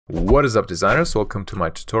What is up, designers? Welcome to my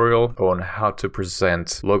tutorial on how to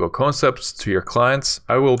present logo concepts to your clients.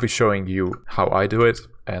 I will be showing you how I do it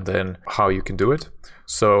and then how you can do it.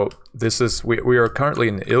 So this is, we are currently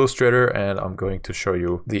in Illustrator, and I'm going to show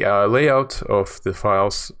you the layout of the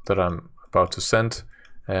files that I'm about to send.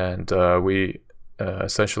 And we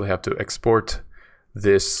essentially have to export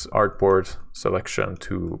this artboard selection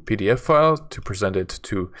to PDF file to present it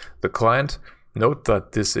to the client. Note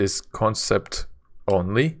that this is concept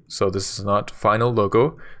only, so this is not final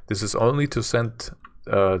logo. This is only to send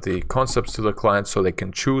the concepts to the client so they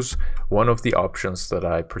can choose one of the options that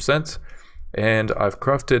I present. And I've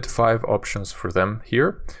crafted 5 options for them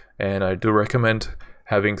here, and I do recommend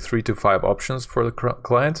having 3 to 5 options for the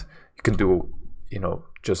client. You can do,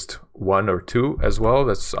 just 1 or 2 as well.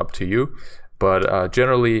 That's up to you. But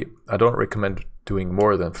generally, I don't recommend doing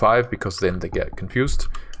more than 5 because then they get confused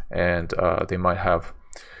and they might have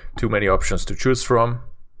too many options to choose from.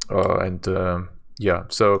 So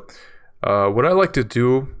what I like to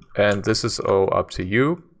do, and this is all up to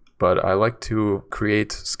you, but I like to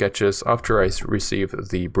create sketches after I receive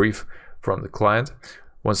the brief from the client.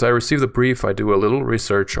 Once I receive the brief, I do a little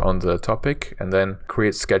research on the topic and then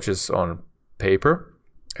create sketches on paper.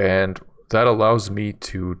 And that allows me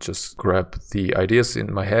to just grab the ideas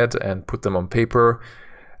in my head and put them on paper.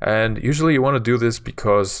 And usually you want to do this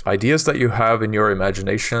because ideas that you have in your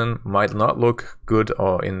imagination might not look good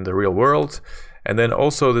in the real world. And then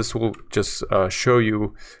also this will just show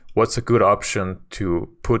you what's a good option to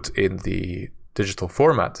put in the digital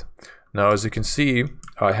format. Now, as you can see,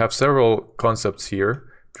 I have several concepts here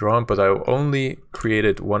drawn, but I only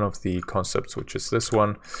created one of the concepts, which is this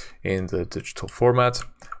one, in the digital format.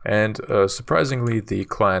 And surprisingly, the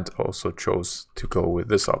client also chose to go with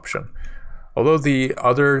this option. Although the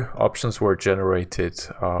other options were generated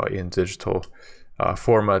in digital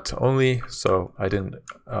format only, so I didn't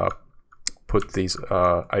put these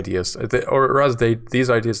ideas, or rather these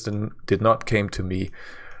ideas did not came to me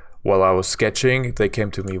while I was sketching. They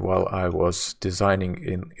came to me while I was designing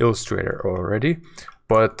in Illustrator already.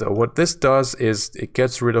 But what this does is it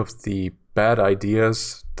gets rid of the bad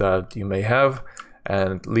ideas that you may have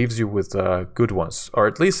and leaves you with good ones, or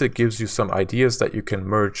at least it gives you some ideas that you can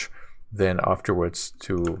merge then afterwards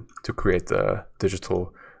to create the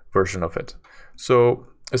digital version of it. So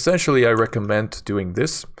essentially I recommend doing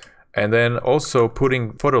this, and then also putting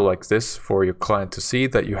a photo like this for your client to see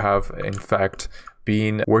that you have in fact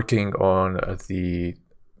been working on the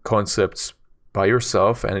concepts by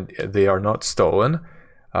yourself and they are not stolen.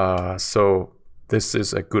 So this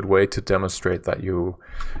is a good way to demonstrate that you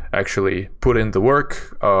actually put in the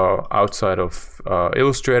work outside of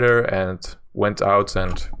Illustrator and went out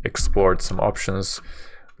and explored some options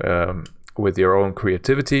with your own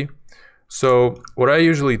creativity. So what I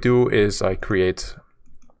usually do is I create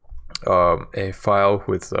a file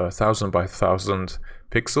with 1000 by 1000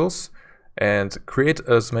 pixels and create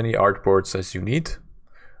as many artboards as you need.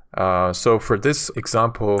 So for this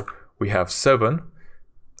example, we have 7,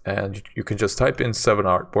 and you can just type in 7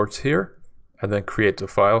 artboards here and then create a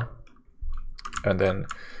file. And then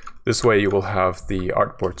this way you will have the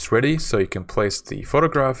artboards ready, so you can place the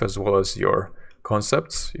photograph as well as your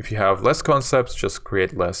concepts. If you have less concepts, just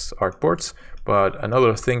create less artboards. But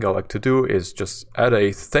another thing I like to do is just add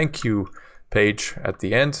a thank you page at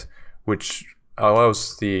the end, which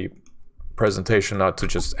allows the presentation not to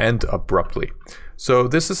just end abruptly. So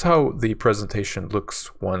this is how the presentation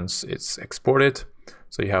looks once it's exported.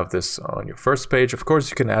 So you have this on your first page. Of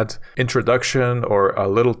course, you can add introduction or a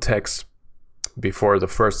little text before the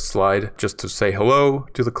first slide just to say hello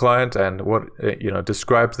to the client and what,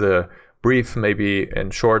 describe the brief maybe in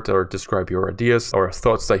short, or describe your ideas or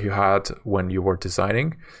thoughts that you had when you were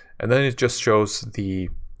designing. And then it just shows the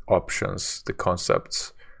options, the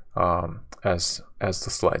concepts as the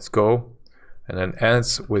slides go, and then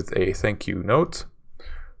ends with a thank you note.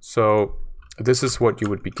 So this is what you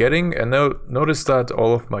would be getting. And now notice that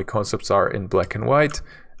all of my concepts are in black and white,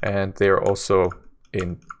 and they are also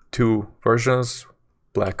in 2 versions,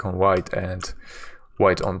 black on white and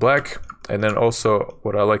white on black. And then also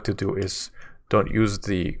what I like to do is don't use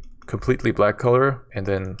the completely black color, and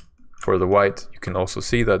then for the white you can also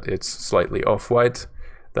see that it's slightly off-white.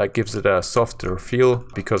 That gives it a softer feel,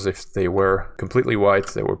 because if they were completely white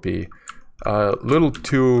they would be a little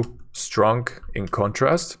too strong in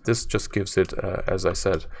contrast. This just gives it, as I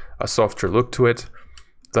said, a softer look to it.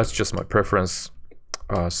 That's just my preference.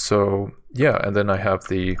 So yeah, and then I have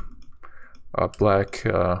the black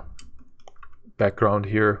background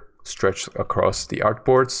here stretched across the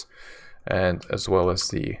artboards, and as well as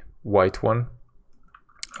the white one.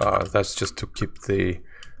 That's just to keep the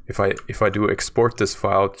if I do export this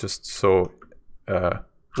file, just so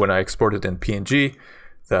when I export it in PNG,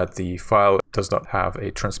 that the file does not have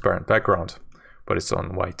a transparent background, but it's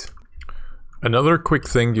on white. Another quick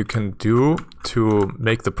thing you can do to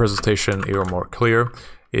make the presentation even more clear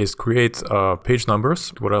is create page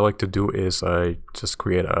numbers. What I like to do is I just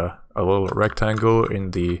create a little rectangle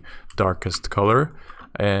in the darkest color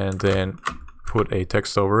and then put a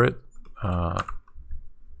text over it,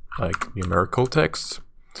 like numerical text.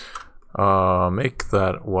 Make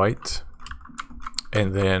that white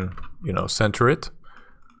and then, you know, center it.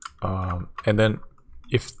 And then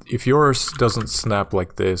if yours doesn't snap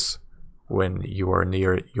like this when you are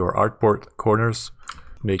near your artboard corners,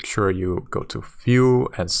 make sure you go to View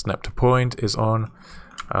and Snap to Point is on.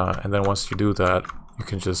 And then once you do that, you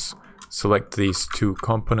can just select these two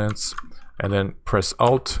components and then press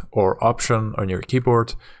Alt or Option on your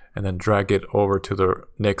keyboard and then drag it over to the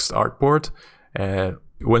next artboard. And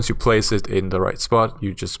once you place it in the right spot,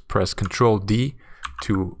 you just press Ctrl D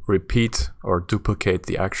to repeat or duplicate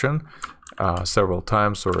the action several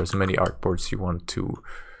times, or as many artboards you want to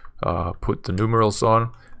put the numerals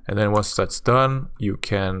on. And then once that's done, you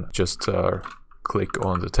can just click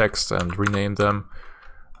on the text and rename them.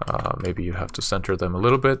 Maybe you have to center them a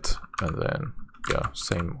little bit, and then yeah,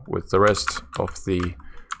 same with the rest of the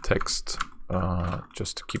text,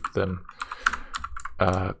 just to keep them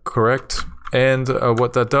correct. And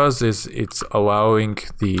what that does is it's allowing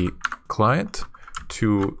the client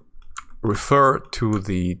to refer to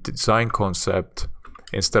the design concept.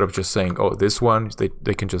 Instead of just saying, oh, this one,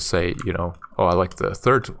 they can just say, you know, oh, I like the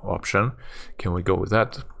third option. Can we go with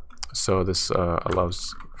that? So this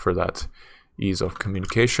allows for that ease of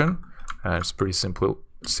communication, and it's pretty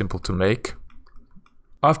simple to make.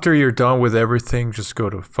 After you're done with everything, just go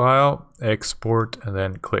to File, Export, and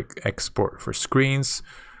then click Export for Screens.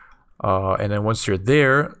 And then once you're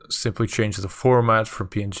there, simply change the format from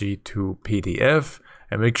PNG to PDF,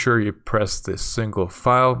 and make sure you press this single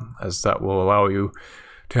file, as that will allow you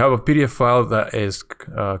to have a PDF file that is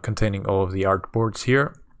containing all of the artboards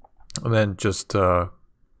here. And then just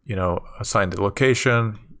you know, assign the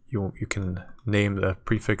location. You can name the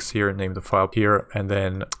prefix here, name the file here, and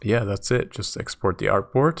then yeah, that's it. Just export the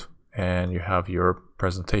artboard and you have your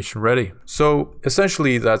presentation ready. So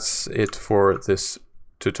essentially that's it for this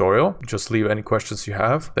tutorial. Just leave any questions you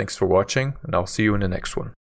have. Thanks for watching, and I'll see you in the next one.